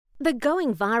The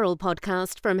Going Viral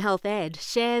podcast from Health Ed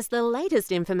shares the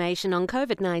latest information on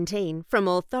COVID-19 from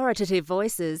authoritative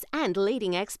voices and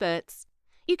leading experts.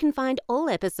 You can find all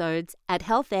episodes at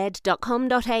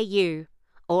healthed.com.au.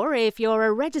 Or if you're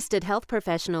a registered health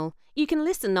professional, you can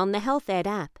listen on the Health Ed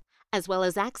app, as well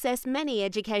as access many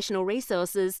educational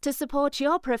resources to support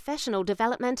your professional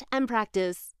development and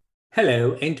practice.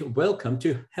 Hello and welcome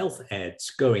to Health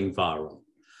Ed's Going Viral.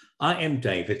 I am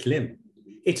David Lim.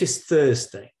 It is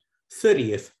Thursday,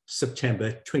 30th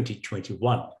September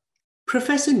 2021.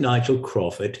 Professor Nigel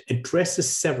Crawford addresses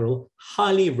several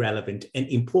highly relevant and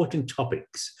important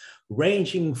topics,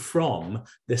 ranging from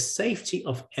the safety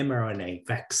of mRNA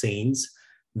vaccines,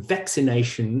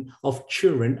 vaccination of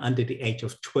children under the age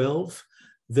of 12,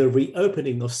 the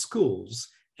reopening of schools,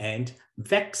 and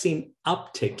vaccine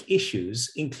uptake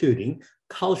issues, including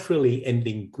culturally and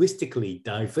linguistically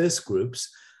diverse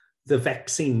groups, the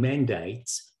vaccine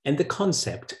mandates, and the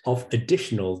concept of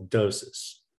additional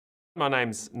doses. My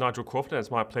name's Nigel Crawford, and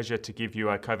it's my pleasure to give you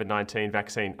a COVID-19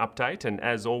 vaccine update. And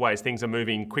as always, things are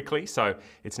moving quickly, so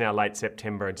it's now late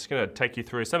September. I'm just going to take you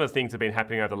through some of the things that have been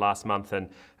happening over the last month and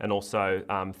also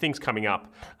things coming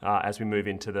up as we move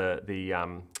into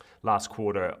the last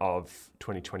quarter of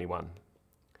 2021.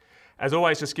 As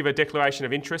always, just give a declaration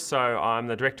of interest. So I'm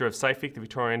the Director of SAFIC, the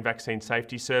Victorian Vaccine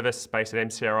Safety Service, based at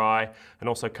MCRI, and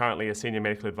also currently a Senior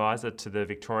Medical Advisor to the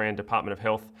Victorian Department of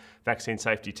Health Vaccine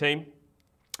Safety Team.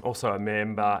 Also a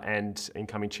member and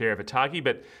incoming chair of ATAGI,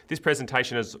 but this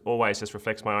presentation, as always, just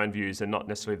reflects my own views and not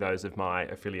necessarily those of my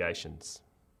affiliations.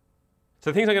 So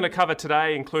the things I'm going to cover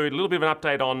today include a little bit of an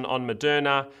update on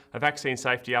Moderna, a vaccine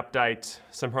safety update,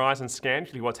 some Horizon scan,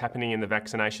 particularly what's happening in the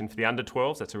vaccination for the under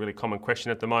 12s. That's a really common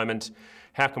question at the moment.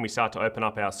 How can we start to open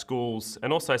up our schools?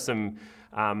 And also some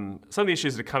of the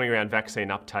issues that are coming around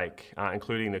vaccine uptake,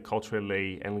 including the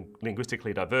culturally and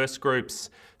linguistically diverse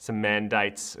groups. Some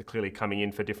mandates are clearly coming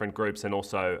in for different groups, and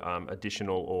also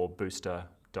additional or booster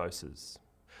doses.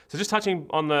 So just touching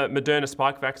on the Moderna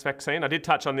Spikevax vaccine, I did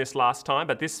touch on this last time,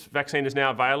 but this vaccine is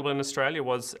now available in Australia,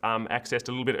 was accessed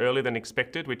a little bit earlier than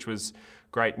expected, which was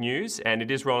great news, and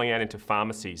it is rolling out into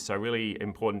pharmacies. So really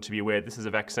important to be aware this is a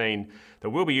vaccine that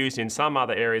will be used in some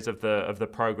other areas of the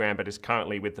program, but is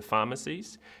currently with the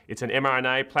pharmacies. It's an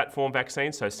mRNA platform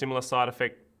vaccine, so similar side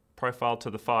effect profile to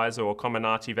the Pfizer or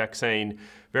Comirnaty vaccine,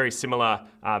 very similar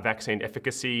vaccine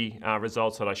efficacy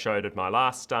results that I showed at my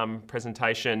last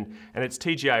presentation, and it's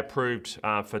TGA approved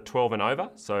for 12 and over,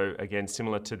 so again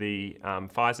similar to the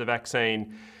Pfizer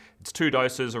vaccine. It's 2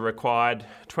 doses are required,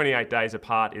 28 days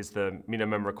apart is the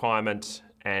minimum requirement,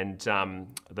 and on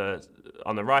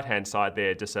the right hand side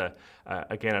there, just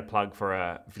again a plug for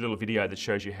a little video that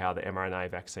shows you how the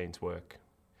mRNA vaccines work.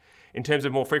 In terms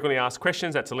of more frequently asked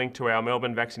questions, that's a link to our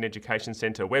Melbourne Vaccine Education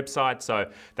Centre website,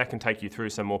 so that can take you through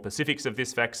some more specifics of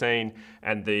this vaccine,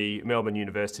 and the Melbourne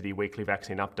University Weekly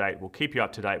Vaccine Update will keep you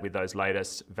up to date with those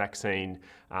latest vaccine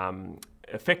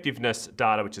effectiveness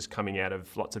data, which is coming out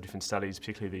of lots of different studies,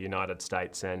 particularly the United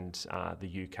States and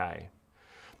the UK.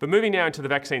 But moving now into the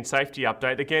vaccine safety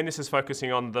update, again, this is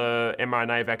focusing on the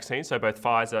mRNA vaccine, so both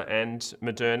Pfizer and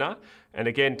Moderna. And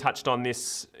again, touched on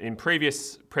this in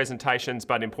previous presentations,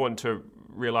 but important to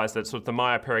realise that sort of the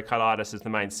myopericarditis is the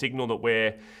main signal that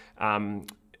we're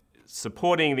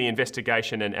supporting the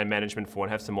investigation and management for,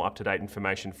 and have some more up-to-date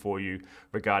information for you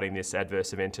regarding this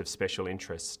adverse event of special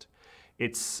interest.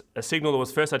 It's a signal that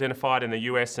was first identified in the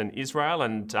US and Israel,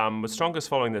 and was strongest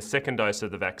following the second dose of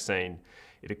the vaccine.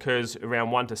 It occurs around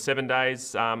 1 to 7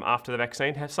 days after the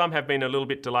vaccine. Some have been a little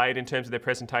bit delayed in terms of their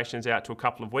presentations out to a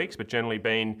couple of weeks, but generally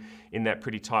been in that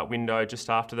pretty tight window just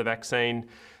after the vaccine.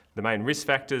 The main risk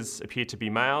factors appear to be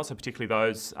males, so particularly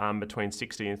those between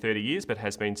 60 and 30 years, but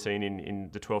has been seen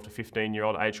in the 12 to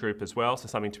 15-year-old age group as well, so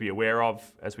something to be aware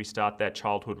of as we start that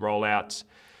childhood rollout.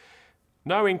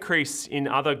 No increase in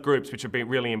other groups, which have been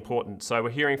really important. So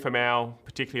we're hearing from our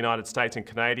particularly United States and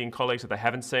Canadian colleagues that they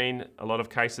haven't seen a lot of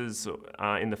cases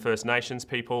in the First Nations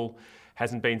people,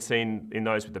 hasn't been seen in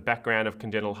those with the background of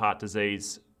congenital heart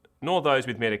disease, nor those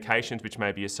with medications which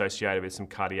may be associated with some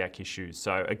cardiac issues.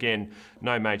 So again,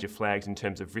 no major flags in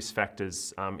terms of risk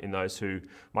factors in those who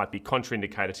might be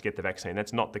contraindicated to get the vaccine.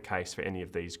 That's not the case for any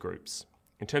of these groups.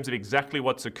 In terms of exactly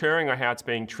what's occurring or how it's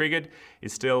being triggered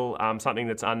is still something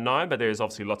that's unknown, but there is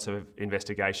obviously lots of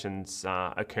investigations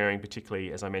occurring,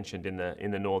 particularly, as I mentioned, in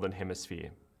the Northern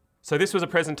Hemisphere. So this was a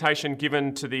presentation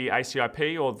given to the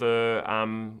ACIP, or the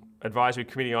Advisory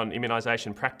Committee on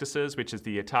Immunisation Practices, which is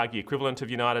the ATAGI equivalent of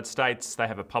the United States. They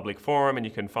have a public forum, and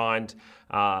you can find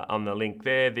on the link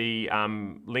there the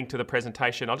link to the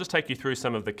presentation. I'll just take you through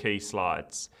some of the key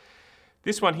slides.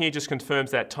 This one here just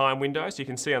confirms that time window. So you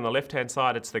can see on the left-hand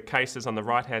side, it's the cases. On the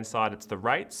right-hand side, it's the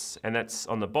rates. And that's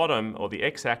on the bottom, or the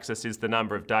x-axis, is the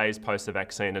number of days post the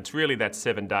vaccine. It's really that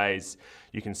 7 days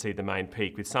you can see the main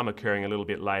peak, with some occurring a little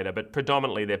bit later, but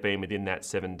predominantly they've been within that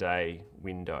 7-day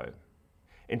window.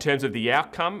 In terms of the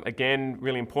outcome, again,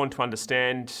 really important to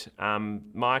understand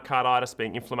myocarditis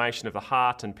being inflammation of the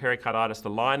heart and pericarditis, the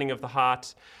lining of the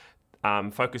heart,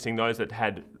 focusing those that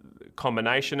had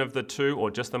combination of the two or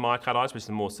just the myocarditis, which is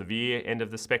the more severe end of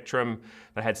the spectrum.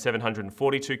 They had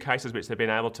 742 cases, which they've been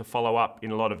able to follow up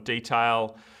in a lot of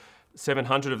detail.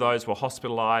 700 of those were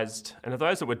hospitalised, and of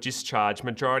those that were discharged,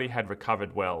 majority had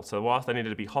recovered well. So whilst they needed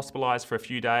to be hospitalised for a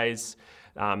few days,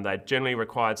 they generally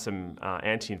required some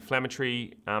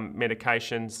anti-inflammatory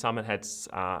medications. Some had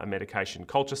a medication,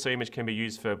 colchicine, which can be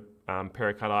used for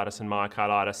pericarditis and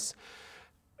myocarditis.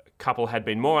 Couple had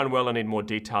been more unwell and need more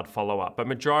detailed follow-up, but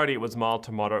majority it was mild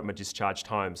to moderate and were discharged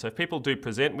home. So if people do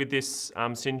present with this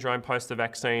syndrome post the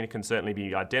vaccine, it can certainly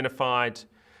be identified,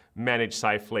 managed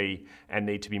safely, and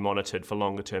need to be monitored for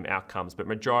longer term outcomes. But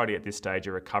majority at this stage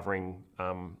are recovering,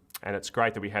 and it's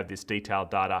great that we have this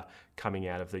detailed data coming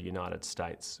out of the United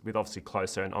States, with obviously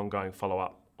closer and ongoing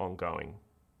follow-up ongoing.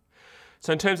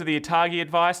 So in terms of the ATAGI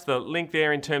advice, the link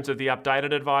there in terms of the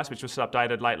updated advice, which was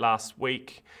updated late last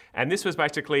week, and this was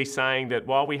basically saying that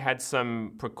while we had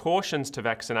some precautions to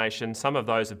vaccination, some of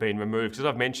those have been removed. As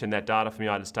I've mentioned, that data from the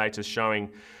United States is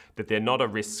showing that they're not a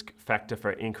risk factor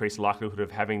for increased likelihood of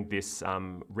having this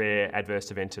rare adverse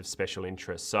event of special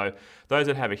interest. So those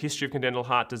that have a history of congenital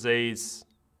heart disease,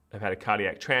 have had a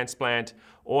cardiac transplant,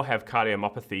 or have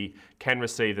cardiomyopathy can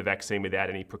receive the vaccine without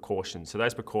any precautions. So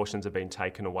those precautions have been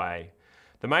taken away.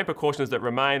 The main precautions that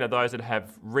remain are those that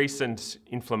have recent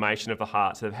inflammation of the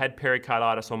heart. So they've had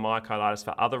pericarditis or myocarditis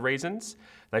for other reasons.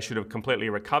 They should have completely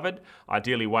recovered,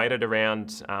 ideally waited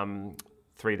around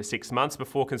 3 to 6 months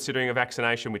before considering a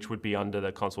vaccination, which would be under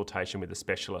the consultation with a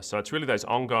specialist. So it's really those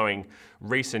ongoing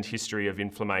recent history of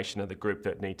inflammation of the group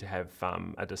that need to have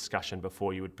a discussion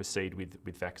before you would proceed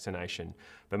with vaccination.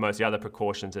 But most of the other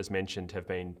precautions, as mentioned, have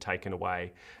been taken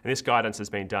away. And this guidance has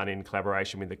been done in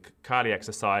collaboration with the Cardiac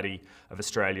Society of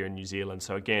Australia and New Zealand.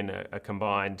 So again, a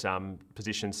combined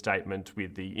position statement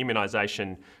with the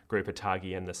immunisation group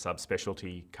ATAGI and the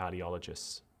subspecialty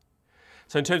cardiologists.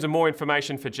 So in terms of more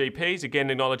information for GPs, again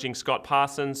acknowledging Scott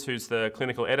Parsons, who's the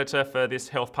clinical editor for this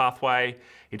health pathway.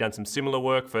 He'd done some similar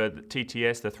work for the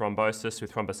TTS, the thrombosis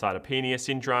with thrombocytopenia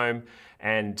syndrome.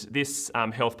 And this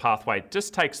health pathway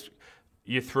just takes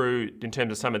you through in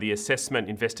terms of some of the assessment,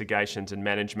 investigations and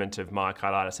management of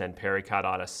myocarditis and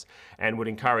pericarditis, and would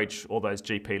encourage all those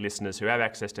GP listeners who have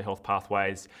access to health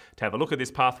pathways to have a look at this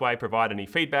pathway, provide any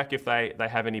feedback if they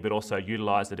have any, but also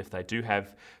utilise it if they do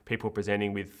have people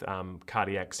presenting with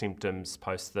cardiac symptoms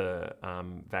post the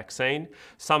vaccine,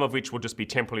 some of which will just be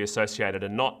temporally associated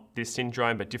and not this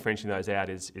syndrome, but differentiating those out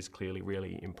is clearly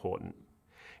really important.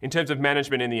 In terms of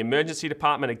management in the emergency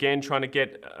department, again, trying to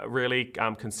get a really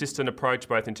consistent approach,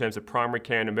 both in terms of primary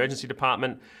care and emergency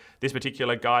department. This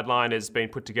particular guideline has been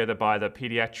put together by the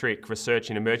Paediatric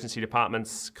Research in Emergency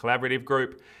Departments Collaborative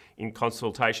Group in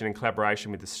consultation and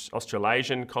collaboration with the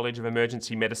Australasian College of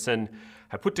Emergency Medicine,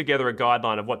 have put together a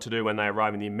guideline of what to do when they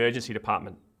arrive in the emergency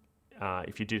department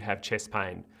if you did have chest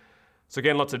pain. So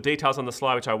again, lots of details on the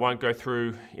slide, which I won't go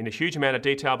through in a huge amount of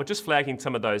detail, but just flagging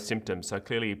some of those symptoms. So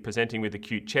clearly presenting with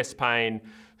acute chest pain,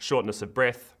 shortness of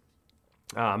breath,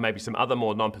 maybe some other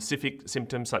more non-specific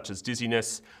symptoms such as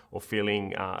dizziness or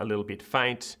feeling a little bit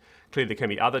faint. Clearly there can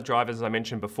be other drivers, as I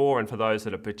mentioned before, and for those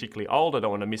that are particularly old, I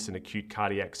don't want to miss an acute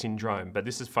cardiac syndrome, but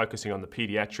this is focusing on the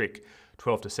paediatric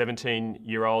 12 to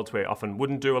 17-year-olds, where often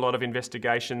wouldn't do a lot of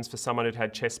investigations for someone who'd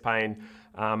had chest pain.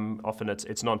 Often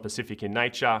it's non-specific in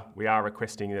nature. We are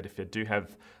requesting that if you do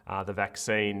have the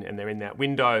vaccine and they're in that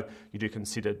window, you do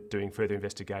consider doing further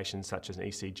investigations such as an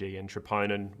ECG and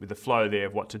troponin, with the flow there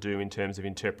of what to do in terms of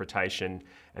interpretation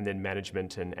and then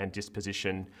management and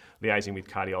disposition, liaising with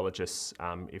cardiologists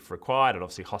if required, and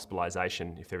obviously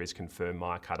hospitalisation if there is confirmed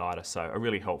myocarditis. So a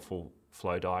really helpful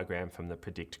flow diagram from the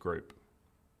PREDICT group.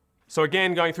 So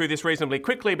again, going through this reasonably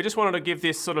quickly, but just wanted to give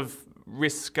this sort of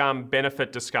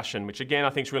risk-benefit discussion, which again I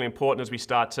think is really important as we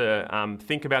start to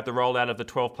think about the rollout of the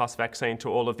 12+ vaccine to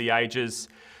all of the ages.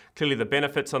 Clearly the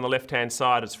benefits on the left-hand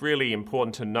side, it's really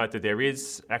important to note that there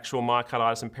is actual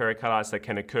myocarditis and pericarditis that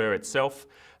can occur itself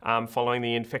following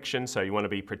the infection, so you want to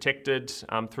be protected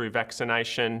through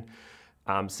vaccination.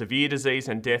 Severe disease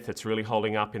and death, it's really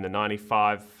holding up in the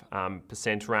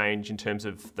 95% range in terms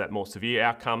of that more severe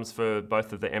outcomes for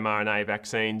both of the mRNA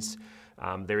vaccines.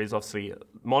 There is obviously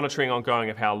monitoring ongoing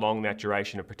of how long that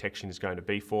duration of protection is going to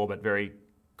be for, but very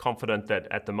confident that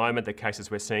at the moment the cases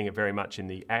we're seeing are very much in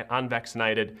the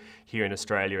unvaccinated here in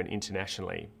Australia and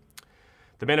internationally.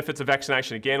 The benefits of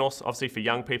vaccination, again, also obviously for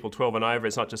young people 12 and over,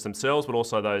 it's not just themselves, but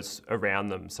also those around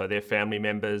them. So their family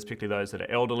members, particularly those that are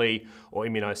elderly or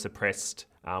immunosuppressed,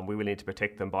 we will need to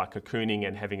protect them by cocooning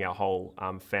and having our whole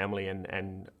family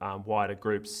and wider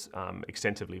groups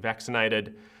extensively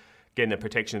vaccinated. Again, the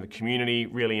protection of the community,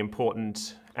 really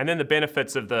important. And then the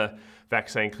benefits of the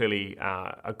vaccine clearly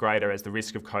are greater as the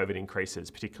risk of COVID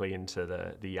increases, particularly into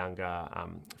the younger,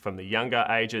 from the younger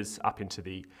ages up into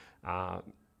the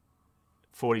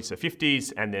 40s to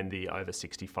 50s, and then the over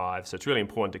 65. So it's really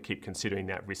important to keep considering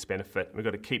that risk benefit. We've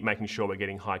got to keep making sure we're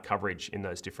getting high coverage in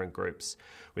those different groups,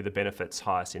 with the benefits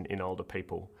highest in older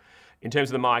people. In terms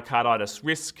of the myocarditis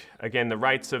risk, again, the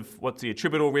rates of what's the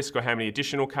attributable risk or how many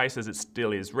additional cases, it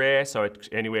still is rare. So it's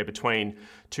anywhere between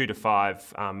 2 to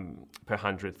 5 per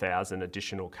 100,000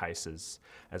 additional cases.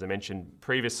 As I mentioned,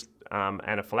 previous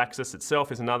anaphylaxis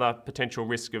itself is another potential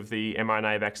risk of the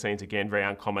mRNA vaccines. Again, very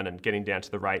uncommon, and getting down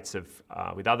to the rates of,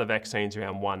 with other vaccines,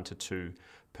 around 1 to 2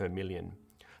 per million.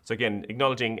 So again,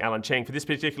 acknowledging Alan Cheng for this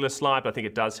particular slide, but I think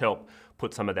it does help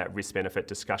put some of that risk-benefit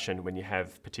discussion when you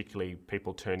have particularly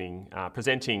people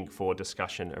presenting for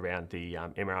discussion around the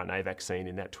mRNA vaccine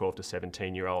in that 12 to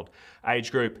 17-year-old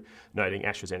age group, noting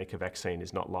AstraZeneca vaccine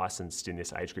is not licensed in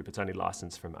this age group. It's only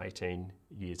licensed from 18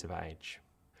 years of age.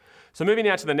 So moving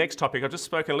now to the next topic, I've just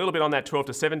spoken a little bit on that 12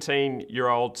 to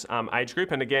 17-year-old age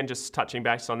group, and again, just touching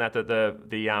base on that, the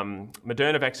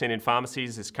Moderna vaccine in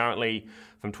pharmacies is currently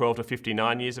from 12 to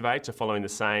 59 years of age, so following the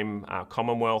same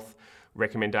Commonwealth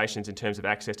recommendations in terms of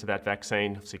access to that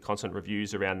vaccine. Obviously, constant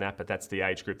reviews around that, but that's the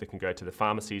age group that can go to the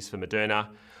pharmacies for Moderna.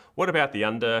 What about the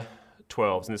under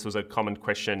 12s? And this was a common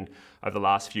question over the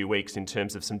last few weeks in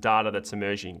terms of some data that's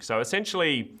emerging. So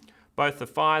essentially, both the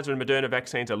Pfizer and Moderna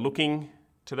vaccines are looking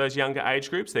to those younger age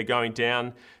groups. They're going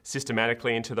down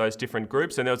systematically into those different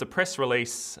groups. And there was a press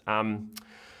release on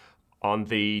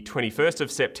the 21st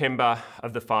of September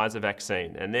of the Pfizer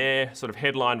vaccine. And their sort of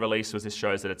headline release was, this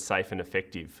shows that it's safe and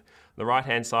effective. On the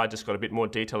right-hand side, just got a bit more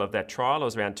detail of that trial. It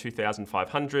was around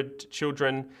 2,500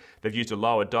 children. They've used a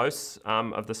lower dose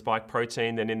of the spike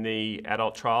protein than in the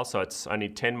adult trial. So it's only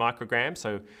 10 micrograms.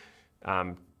 So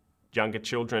younger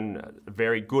children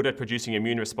very good at producing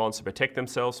immune response to protect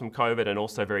themselves from COVID, and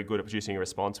also very good at producing a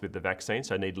response with the vaccine,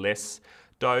 so need less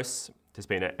dose. There's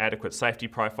been an adequate safety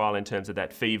profile in terms of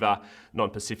that fever,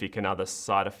 non-specific and other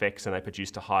side effects, and they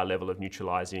produced a high level of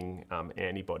neutralising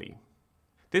antibody.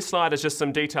 This slide is just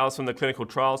some details from the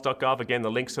clinicaltrials.gov. Again,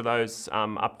 the links to those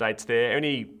updates there.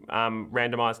 Any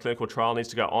randomised clinical trial needs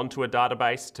to go onto a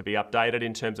database to be updated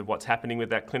in terms of what's happening with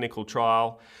that clinical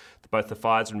trial. Both the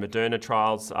Pfizer and Moderna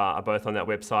trials are both on that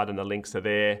website, and the links are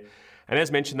there. And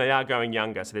as mentioned, they are going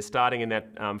younger. So they're starting in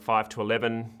that 5 to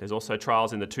 11. There's also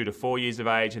trials in the 2 to 4 years of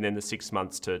age, and then the 6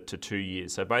 months to 2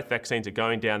 years. So both vaccines are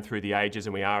going down through the ages,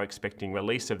 and we are expecting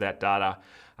release of that data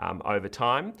over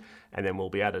time. And then we'll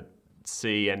be able to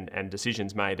see and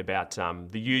decisions made about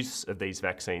the use of these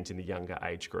vaccines in the younger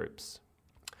age groups.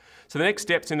 So the next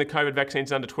steps in the COVID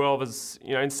vaccines under 12 is,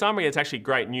 in summary, it's actually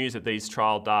great news that these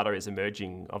trial data is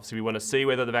emerging. Obviously, we want to see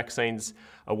whether the vaccines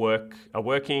are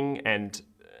working, and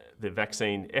the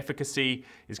vaccine efficacy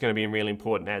is going to be really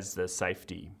important, as the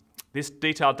safety. This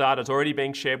detailed data is already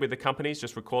being shared with the companies,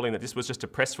 just recalling that this was just a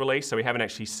press release, so we haven't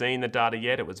actually seen the data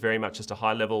yet. It was very much just a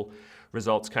high-level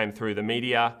results came through the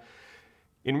media.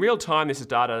 In real time, this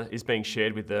data is being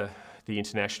shared with the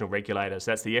international regulators.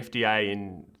 That's the FDA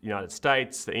in the United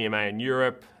States, the EMA in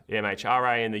Europe, the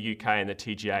MHRA in the UK, and the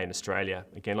TGA in Australia.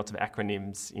 Again, lots of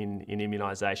acronyms in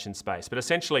immunisation space. But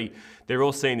essentially, they're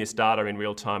all seeing this data in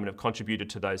real time and have contributed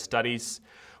to those studies.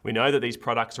 We know that these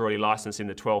products are already licensed in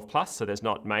the 12 plus, so there's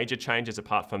not major changes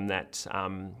apart from that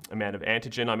amount of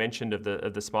antigen I mentioned of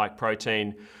the spike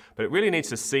protein. But it really needs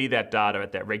to see that data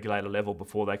at that regulator level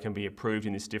before they can be approved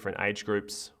in these different age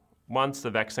groups. Once the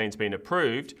vaccine's been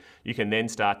approved, you can then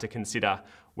start to consider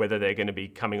whether they're going to be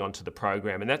coming onto the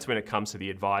program. And that's when it comes to the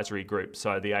advisory group.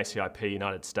 So the ACIP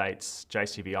United States,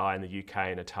 JCVI in the UK,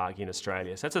 and ATAGI in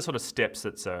Australia. So that's the sort of steps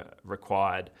that's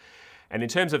required. And in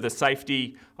terms of the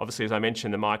safety, obviously, as I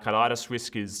mentioned, the myocarditis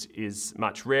risk is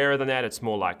much rarer than that. It's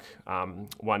more like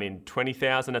 1 in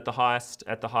 20,000 at the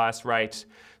highest rate.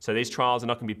 So these trials are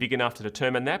not going to be big enough to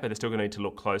determine that, but they're still going to need to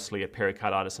look closely at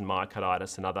pericarditis and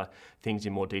myocarditis and other things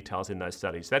in more details in those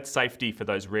studies. That safety for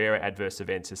those rare adverse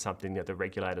events is something that the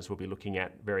regulators will be looking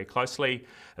at very closely.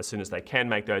 As soon as they can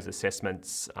make those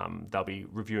assessments, they'll be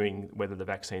reviewing whether the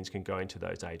vaccines can go into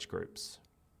those age groups.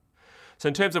 So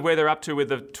in terms of where they're up to with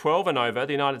the 12 and over,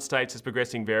 the United States is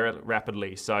progressing very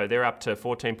rapidly. So they're up to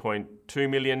 14.2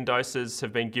 million doses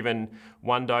have been given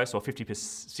one dose, or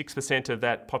 56% of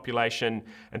that population,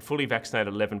 and fully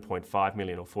vaccinated 11.5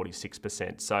 million, or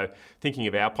 46%. So thinking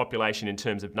of our population in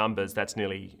terms of numbers, that's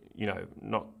nearly,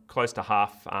 not close to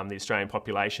half the Australian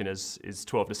population is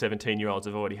 12 to 17-year-olds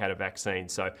have already had a vaccine.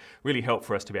 So really helpful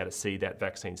for us to be able to see that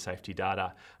vaccine safety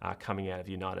data coming out of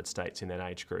the United States in that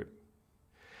age group.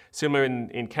 Similar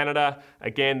in Canada,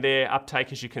 again, their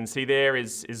uptake, as you can see there,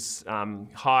 is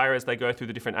higher as they go through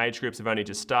the different age groups. They've only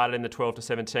just started in the 12 to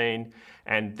 17,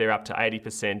 and they're up to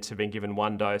 80% have been given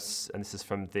one dose, and this is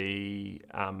from the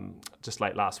just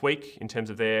late last week in terms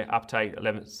of their uptake,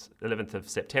 11th of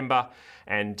September,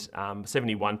 and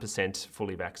 71%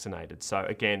 fully vaccinated. So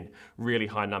again, really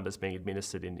high numbers being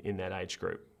administered in that age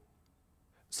group.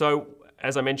 So,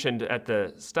 as I mentioned at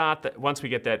the start, that once we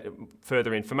get that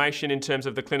further information in terms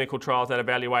of the clinical trials and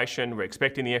evaluation, we're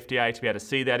expecting the FDA to be able to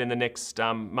see that in the next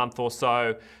month or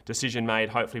so. Decision made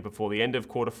hopefully before the end of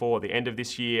Q4, the end of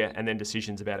this year, and then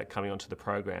decisions about it coming onto the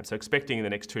program. So expecting in the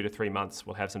next 2 to 3 months,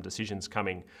 we'll have some decisions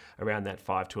coming around that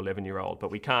 5 to 11-year-old.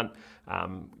 But we can't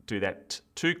do that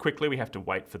too quickly. We have to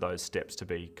wait for those steps to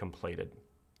be completed.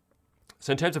 So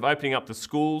in terms of opening up the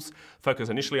schools, focus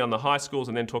initially on the high schools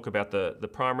and then talk about the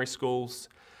primary schools.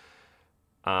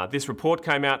 This report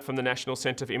came out from the National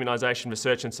Centre for Immunisation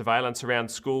Research and Surveillance around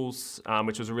schools,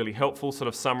 which was a really helpful sort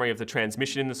of summary of the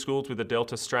transmission in the schools with the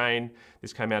Delta strain.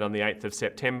 This came out on the 8th of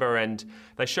September, and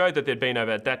they showed that there'd been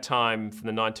over at that time, from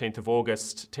the 19th of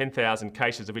August, 10,000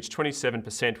 cases, of which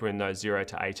 27% were in those 0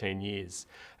 to 18 years.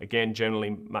 Again,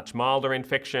 generally much milder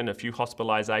infection, a few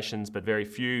hospitalisations, but very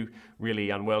few really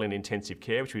unwell in intensive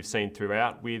care, which we've seen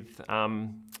throughout with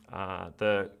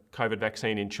the COVID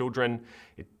vaccine in children.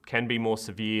 It can be more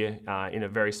severe in a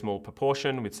very small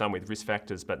proportion, with some with risk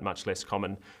factors, but much less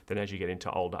common than as you get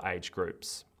into older age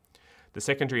groups. The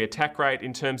secondary attack rate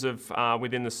in terms of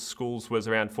within the schools was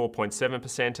around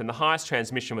 4.7%, and the highest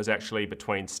transmission was actually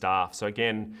between staff. So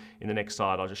again, in the next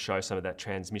slide, I'll just show some of that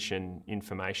transmission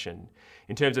information.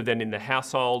 In terms of then in the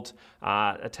household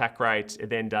attack rate, it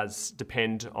then does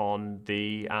depend on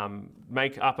the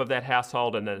make-up of that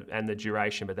household and the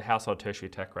duration, but the household tertiary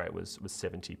attack rate was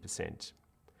 70%.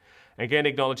 Again,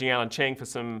 acknowledging Alan Cheng for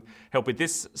some help with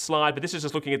this slide, but this is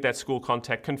just looking at that school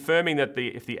contact, confirming that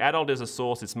if the adult is a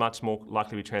source, it's much more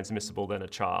likely to be transmissible than a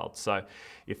child. So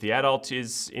if the adult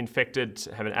is infected,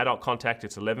 have an adult contact,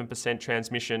 it's 11%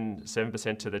 transmission,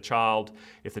 7% to the child.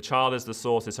 If the child is the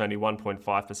source, it's only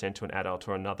 1.5% to an adult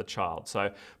or another child. So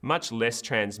much less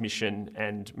transmission,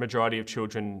 and majority of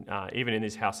children, even in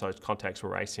these household contacts,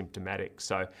 were asymptomatic.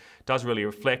 So it does really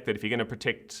reflect that if you're going to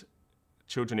protect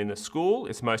children in the school,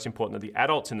 it's most important that the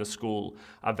adults in the school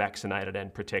are vaccinated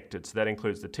and protected. So that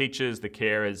includes the teachers, the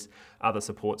carers, other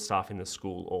support staff in the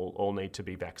school, all need to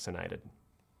be vaccinated.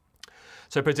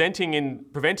 So preventing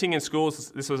in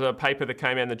schools, this was a paper that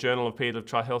came out in the Journal of Pediatric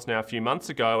Child Health now a few months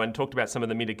ago and talked about some of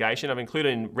the mitigation. I've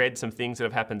included in red some things that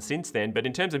have happened since then, but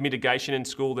in terms of mitigation in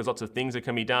school, there's lots of things that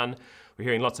can be done. We're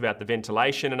hearing lots about the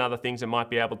ventilation and other things that might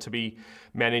be able to be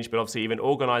managed, but obviously even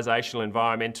organisational,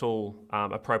 environmental,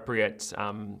 appropriate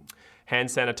hand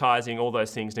sanitising, all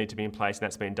those things need to be in place, and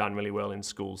that's been done really well in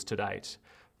schools to date.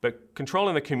 But control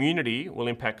in the community will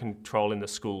impact control in the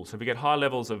schools. So if we get high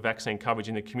levels of vaccine coverage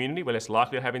in the community, we're less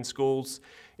likely to have in schools.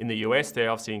 In the US, they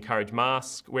obviously encourage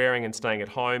mask wearing and staying at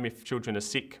home if children are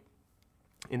sick.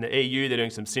 In the EU, they're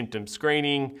doing some symptom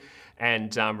screening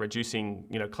and reducing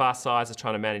class sizes,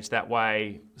 trying to manage that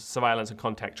way. Surveillance and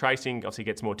contact tracing obviously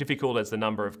gets more difficult as the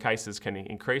number of cases can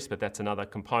increase, but that's another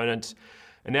component.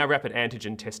 And now rapid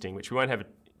antigen testing, which we won't have a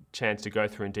chance to go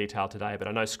through in detail today, but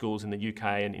I know schools in the UK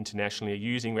and internationally are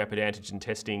using rapid antigen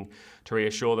testing to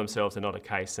reassure themselves they're not a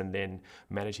case and then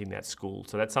managing that school.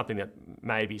 So that's something that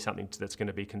may be something that's going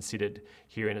to be considered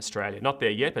here in Australia. Not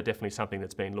there yet, but definitely something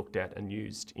that's been looked at and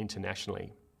used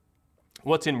internationally.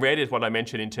 What's in red is what I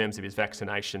mentioned in terms of his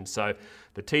vaccination. So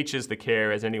the teachers, the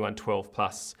carers, anyone 12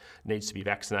 plus needs to be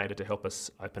vaccinated to help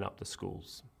us open up the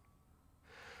schools.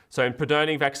 So in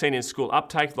promoting vaccine in school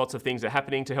uptake, lots of things are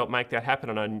happening to help make that happen.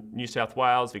 I know New South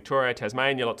Wales, Victoria,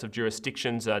 Tasmania, lots of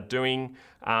jurisdictions are doing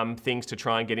things to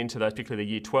try and get into those, particularly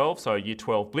the Year 12. So Year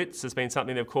 12 Blitz has been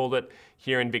something they've called it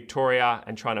here in Victoria,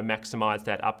 and trying to maximise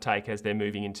that uptake as they're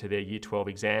moving into their Year 12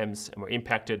 exams. And we're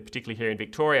impacted, particularly here in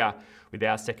Victoria, with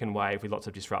our second wave with lots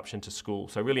of disruption to school.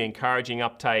 So really encouraging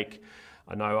uptake.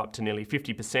 I know up to nearly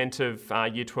 50%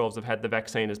 of Year 12s have had the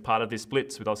vaccine as part of this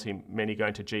blitz, with obviously many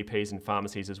going to GPs and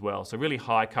pharmacies as well. So really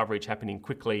high coverage happening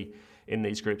quickly in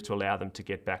these groups to allow them to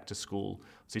get back to school.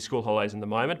 See, school holidays in the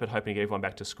moment, but hoping to get everyone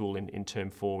back to school in term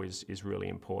 4 is really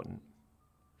important.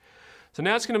 So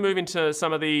now it's going to move into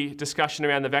some of the discussion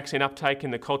around the vaccine uptake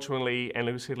in the culturally and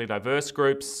linguistically diverse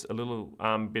groups, a little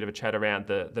bit of a chat around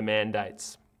the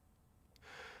mandates.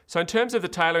 So in terms of the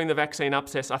tailoring the vaccine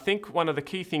access, I think one of the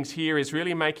key things here is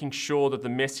really making sure that the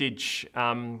message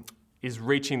is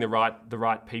reaching the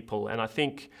right people. And I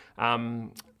think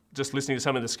just listening to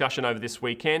some of the discussion over this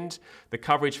weekend, the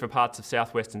coverage for parts of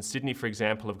southwestern Sydney, for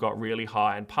example, have got really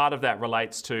high. And part of that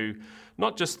relates to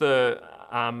not just the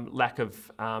lack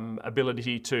of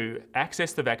ability to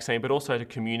access the vaccine, but also to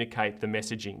communicate the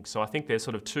messaging. So I think there's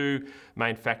sort of two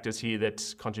main factors here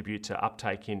that contribute to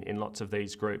uptake in lots of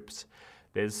these groups.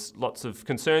 There's lots of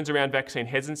concerns around vaccine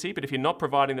hesitancy, but if you're not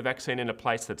providing the vaccine in a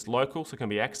place that's local, so it can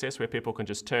be accessed where people can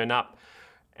just turn up,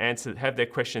 have their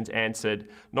questions answered,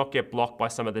 not get blocked by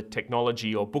some of the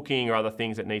technology or booking or other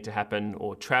things that need to happen,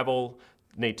 or travel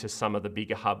need to some of the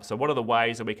bigger hubs. So what are the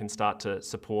ways that we can start to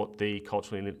support the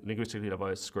culturally linguistically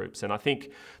diverse groups? And I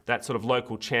think that sort of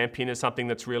local champion is something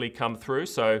that's really come through.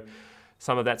 So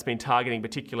some of that's been targeting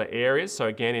particular areas. So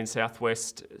again, in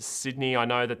southwest Sydney, I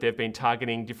know that they've been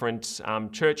targeting different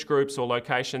church groups or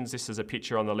locations. This is a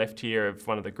picture on the left here of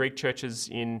one of the Greek churches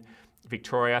in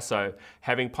Victoria. So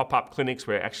having pop-up clinics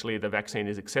where actually the vaccine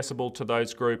is accessible to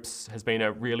those groups has been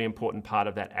a really important part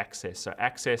of that access. So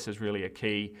access is really a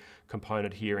key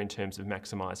component here in terms of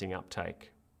maximising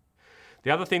uptake. The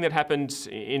other thing that happened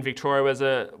in Victoria was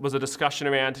a discussion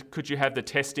around could you have the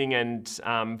testing and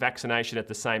vaccination at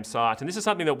the same site? And this is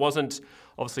something that wasn't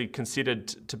obviously considered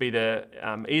to be the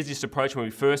easiest approach when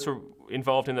we first were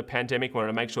involved in the pandemic. We wanted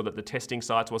to make sure that the testing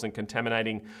sites wasn't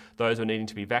contaminating those who are needing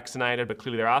to be vaccinated, but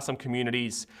clearly there are some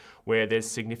communities where there's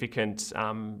significant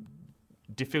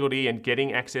difficulty in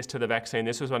getting access to the vaccine.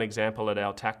 This was one example at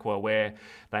Altaqua where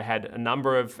they had a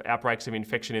number of outbreaks of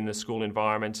infection in the school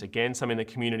environment, again some in the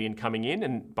community and coming in,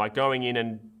 and by going in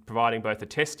and providing both the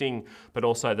testing but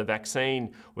also the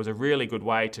vaccine was a really good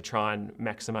way to try and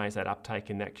maximise that uptake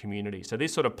in that community. So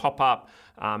this sort of pop-up,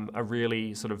 a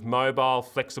really sort of mobile,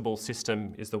 flexible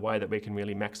system is the way that we can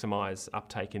really maximise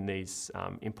uptake in these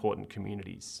important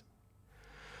communities.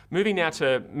 Moving now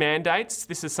to mandates,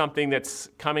 this is something that's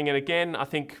coming, and again, I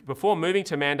think before moving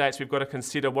to mandates, we've got to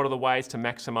consider what are the ways to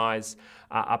maximise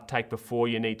uptake before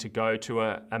you need to go to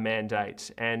a mandate.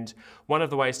 And one of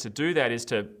the ways to do that is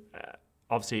to,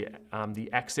 obviously, the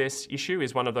access issue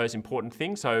is one of those important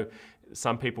things. So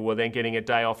some people were then getting a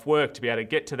day off work to be able to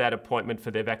get to that appointment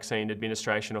for their vaccine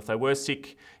administration. Or if they were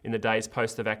sick in the days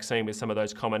post the vaccine with some of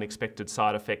those common expected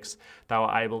side effects, they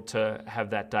were able to have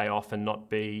that day off and not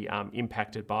be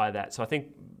impacted by that. So I think,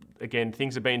 again,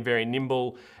 things have been very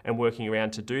nimble and working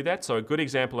around to do that. So a good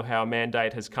example of how a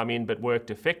mandate has come in but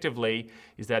worked effectively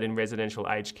is that in residential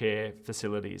aged care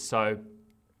facilities. So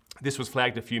this was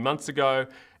flagged a few months ago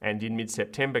and in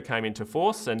mid-September came into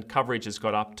force, and coverage has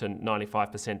got up to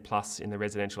 95% plus in the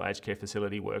residential aged care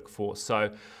facility workforce.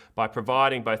 So by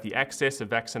providing both the access of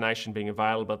vaccination being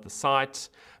available at the site,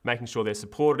 making sure they're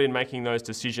supported in making those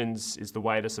decisions is the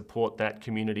way to support that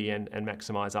community and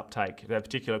maximise uptake. If they have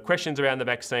particular questions around the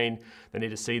vaccine, they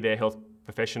need to see their health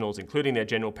professionals, including their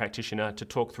general practitioner, to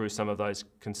talk through some of those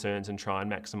concerns and try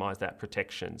and maximise that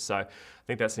protection. So I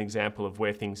think that's an example of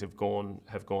where things have gone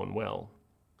well.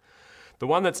 The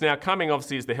one that's now coming,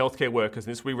 obviously, is the healthcare workers.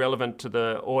 This will be relevant to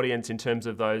the audience in terms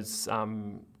of those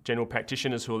general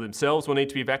practitioners who themselves will need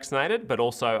to be vaccinated, but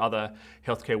also other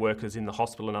healthcare workers in the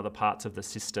hospital and other parts of the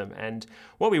system. And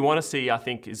what we want to see, I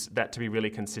think, is that to be really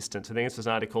consistent. So I think this was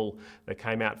an article that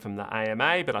came out from the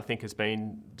AMA, but I think has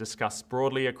been discussed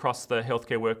broadly across the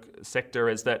healthcare work sector,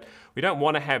 is that we don't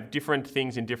want to have different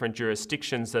things in different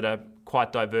jurisdictions that are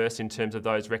quite diverse in terms of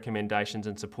those recommendations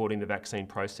and supporting the vaccine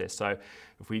process. So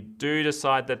if we do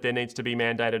decide that there needs to be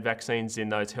mandated vaccines in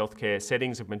those healthcare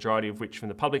settings, a majority of which from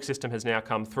the public system has now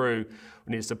come through,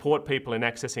 we need to support people in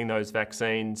accessing those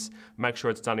vaccines, make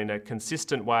sure it's done in a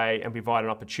consistent way and provide an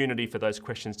opportunity for those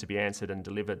questions to be answered and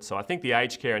delivered. So I think the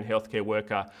aged care and healthcare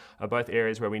worker are both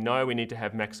areas where we know we need to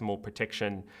have maximal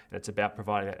protection, and it's about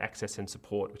providing that access and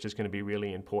support, which is going to be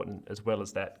really important, as well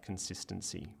as that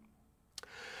consistency.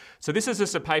 So this is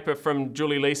just a paper from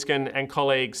Julie Leeskin and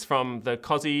colleagues from the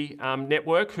COSI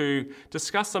network who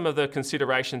discuss some of the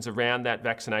considerations around that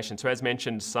vaccination. So as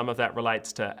mentioned, some of that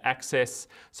relates to access,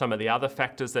 some of the other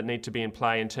factors that need to be in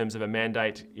play in terms of a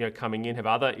mandate coming in. Have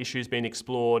other issues been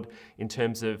explored in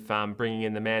terms of bringing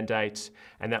in the mandate,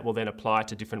 and that will then apply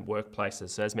to different workplaces.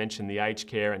 So as mentioned, the aged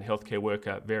care and healthcare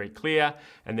worker, very clear,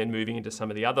 and then moving into some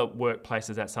of the other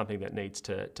workplaces, that's something that needs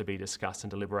to be discussed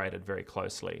and deliberated very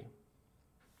closely.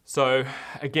 So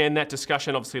again, that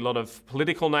discussion, obviously a lot of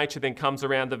political nature then comes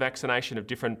around the vaccination of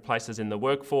different places in the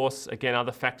workforce. Again,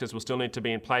 other factors will still need to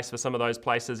be in place for some of those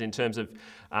places in terms of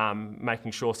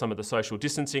making sure some of the social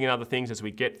distancing and other things as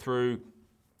we get through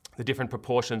the different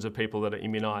proportions of people that are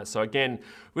immunised. So again,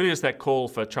 really just that call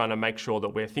for trying to make sure that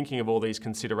we're thinking of all these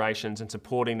considerations and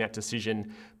supporting that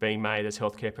decision being made as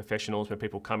healthcare professionals when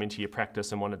people come into your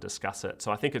practice and want to discuss it.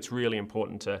 So I think it's really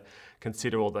important to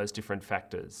consider all those different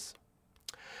factors.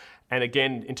 And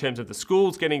again, in terms of the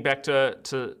schools getting back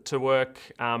to work,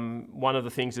 one of the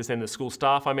things is then the school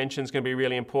staff I mentioned is going to be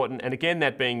really important. And again,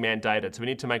 that being mandated. So we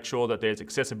need to make sure that there's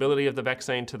accessibility of the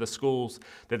vaccine to the schools,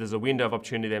 that there's a window of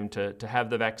opportunity for them to have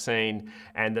the vaccine,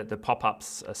 and that the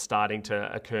pop-ups are starting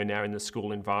to occur now in the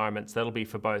school environments. That'll be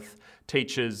for both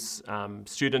teachers,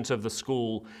 students of the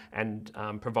school, and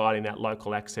providing that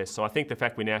local access. So I think the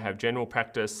fact we now have general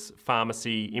practice,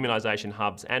 pharmacy, immunisation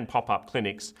hubs and pop-up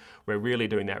clinics, we're really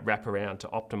doing that wraparound to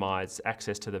optimise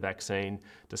access to the vaccine,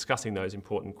 discussing those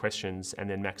important questions, and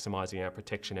then maximising our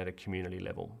protection at a community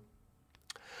level.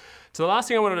 So the last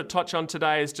thing I wanted to touch on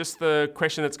today is just the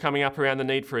question that's coming up around the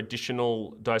need for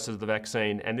additional doses of the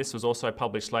vaccine. And this was also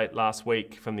published late last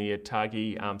week from the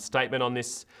ATAGI statement on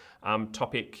this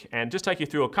topic, and just take you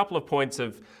through a couple of points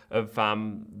of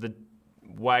the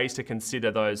ways to consider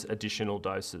those additional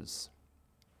doses.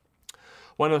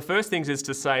 One of the first things is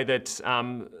to say that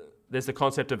there's the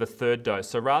concept of a third dose.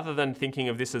 So rather than thinking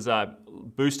of this as a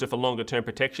booster for longer term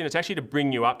protection, it's actually to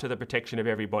bring you up to the protection of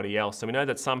everybody else. So we know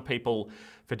that some people,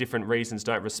 for different reasons,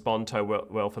 don't respond so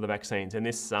well for the vaccines. And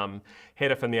this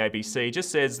header from the ABC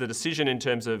just says the decision in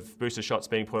terms of booster shots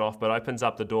being put off, but opens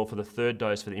up the door for the third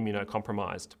dose for the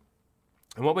immunocompromised.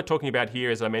 And what we're talking about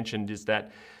here, as I mentioned, is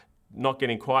that not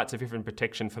getting quite sufficient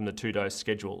protection from the two-dose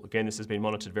schedule. Again, this has been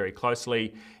monitored very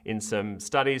closely in some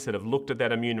studies that have looked at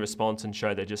that immune response and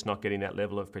show they're just not getting that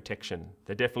level of protection.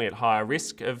 They're definitely at higher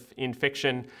risk of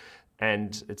infection,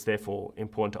 and it's therefore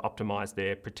important to optimise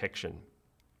their protection.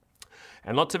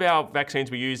 And lots of our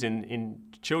vaccines we use in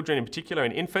children in particular,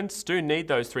 and infants, do need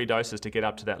those 3 doses to get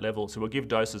up to that level. So we'll give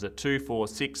doses at 2, 4,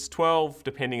 6, 12,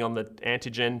 depending on the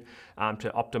antigen,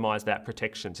 to optimise that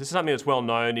protection. So this is something that's well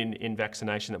known in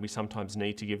vaccination, that we sometimes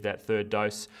need to give that third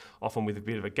dose, often with a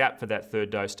bit of a gap for that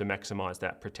third dose to maximise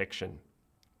that protection.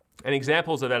 And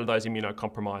examples of that are those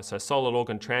immunocompromised. So solid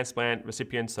organ transplant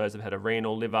recipients, those who've had a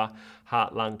renal, liver,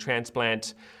 heart, lung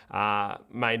transplant,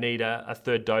 may need a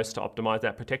third dose to optimise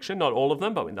that protection. Not all of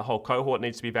them, but the whole cohort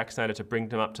needs to be vaccinated to bring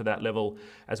them up to that level,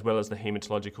 as well as the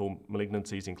haematological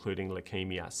malignancies, including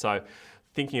leukemia. So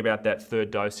thinking about that third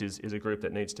dose is a group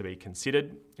that needs to be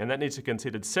considered, and that needs to be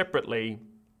considered separately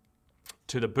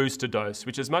to the booster dose,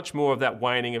 which is much more of that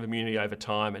waning of immunity over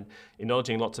time, and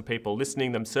acknowledging lots of people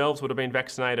listening themselves would have been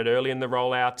vaccinated early in the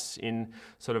rollout in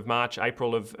sort of March,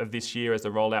 April of this year as the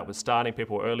rollout was starting.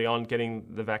 People were early on getting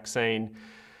the vaccine,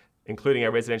 including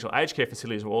our residential aged care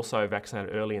facilities were also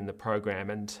vaccinated early in the program,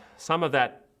 and some of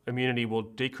that immunity will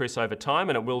decrease over time,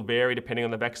 and it will vary depending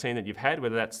on the vaccine that you've had,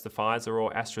 whether that's the Pfizer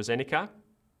or AstraZeneca.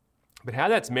 But how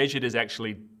that's measured is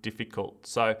actually difficult.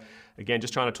 So again,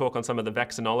 just trying to talk on some of the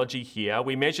vaccinology here.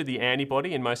 We measure the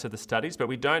antibody in most of the studies, but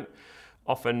we don't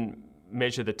often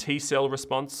measure the T cell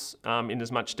response in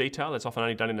as much detail. It's often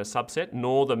only done in a subset,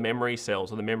 nor the memory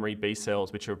cells or the memory B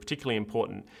cells, which are particularly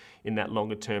important in that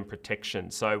longer term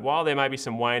protection. So while there may be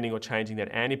some waning or changing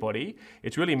that antibody,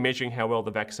 it's really measuring how well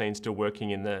the vaccine's still working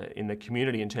in the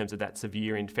community in terms of that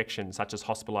severe infection, such as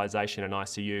hospitalisation and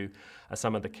ICU, are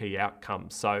some of the key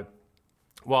outcomes. So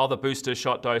while the booster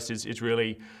shot dose is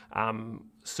really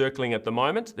circling at the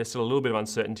moment, there's still a little bit of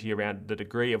uncertainty around the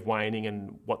degree of waning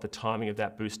and what the timing of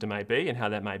that booster may be and how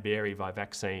that may vary by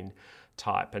vaccine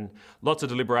type. And lots of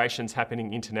deliberations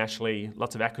happening internationally,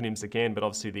 lots of acronyms again, but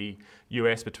obviously the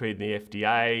US between the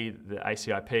FDA, the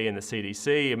ACIP and the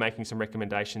CDC are making some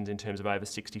recommendations in terms of over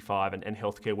 65 and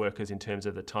healthcare workers in terms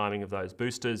of the timing of those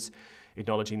boosters,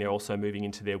 acknowledging they're also moving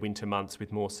into their winter months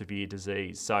with more severe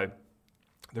disease. So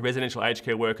the residential aged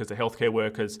care workers, the healthcare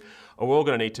workers are all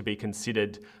going to need to be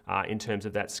considered in terms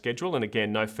of that schedule. And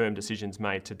again, no firm decisions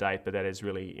made to date, but that is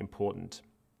really important.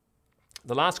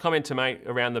 The last comment to make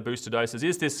around the booster doses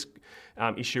is this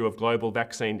issue of global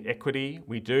vaccine equity.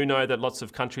 We do know that lots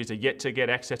of countries are yet to get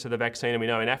access to the vaccine, and we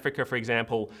know in Africa, for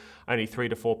example, only 3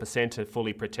 to 4% are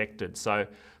fully protected. So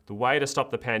the way to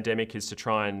stop the pandemic is to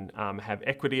try and have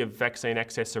equity of vaccine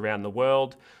access around the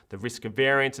world. The risk of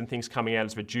variants and things coming out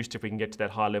is reduced if we can get to that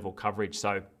high level coverage.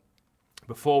 So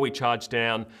before we charge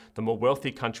down the more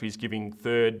wealthy countries giving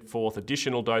 3rd, 4th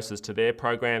additional doses to their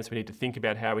programs, we need to think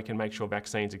about how we can make sure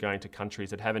vaccines are going to countries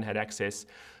that haven't had access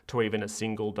to even a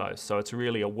single dose. So it's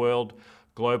really a world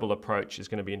global approach is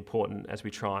going to be important as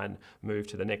we try and move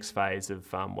to the next phase of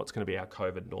what's going to be our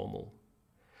COVID normal.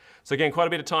 So again, quite a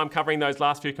bit of time covering those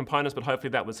last few components, but hopefully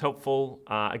that was helpful.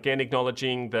 Again,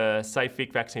 acknowledging the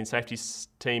SafeVic vaccine safety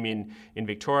team in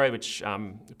Victoria, which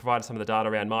provided some of the data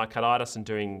around myocarditis and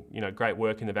doing great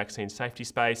work in the vaccine safety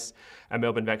space. Our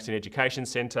Melbourne Vaccine Education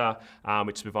Centre,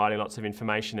 which is providing lots of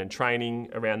information and training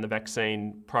around the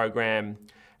vaccine program.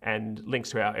 And links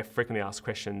to our frequently asked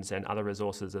questions and other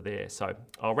resources are there. So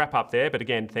I'll wrap up there, but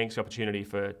again, thanks for the opportunity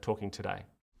for talking today.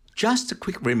 Just a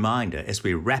quick reminder as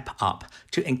we wrap up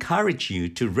to encourage you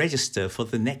to register for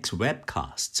the next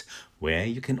webcasts, where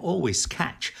you can always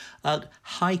catch a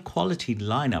high-quality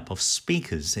lineup of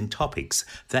speakers and topics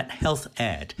that Health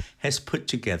Ed has put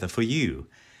together for you.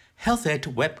 Health Ed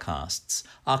webcasts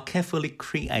are carefully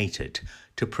created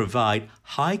to provide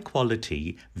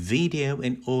high-quality video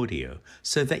and audio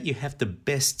so that you have the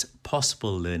best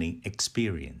possible learning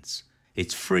experience.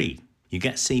 It's free. You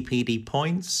get CPD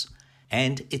points,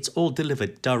 and it's all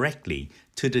delivered directly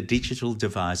to the digital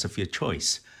device of your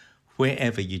choice,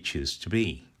 wherever you choose to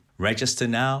be. Register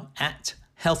now at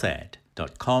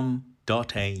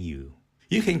healthed.com.au.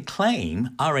 You can claim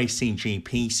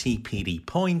RACGP CPD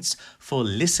points for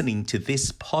listening to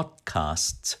this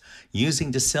podcast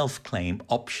using the self-claim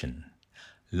option.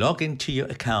 Log into your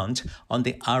account on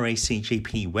the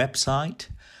RACGP website,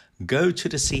 go to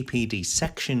the CPD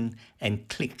section and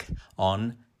click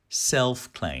on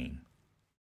self-claim.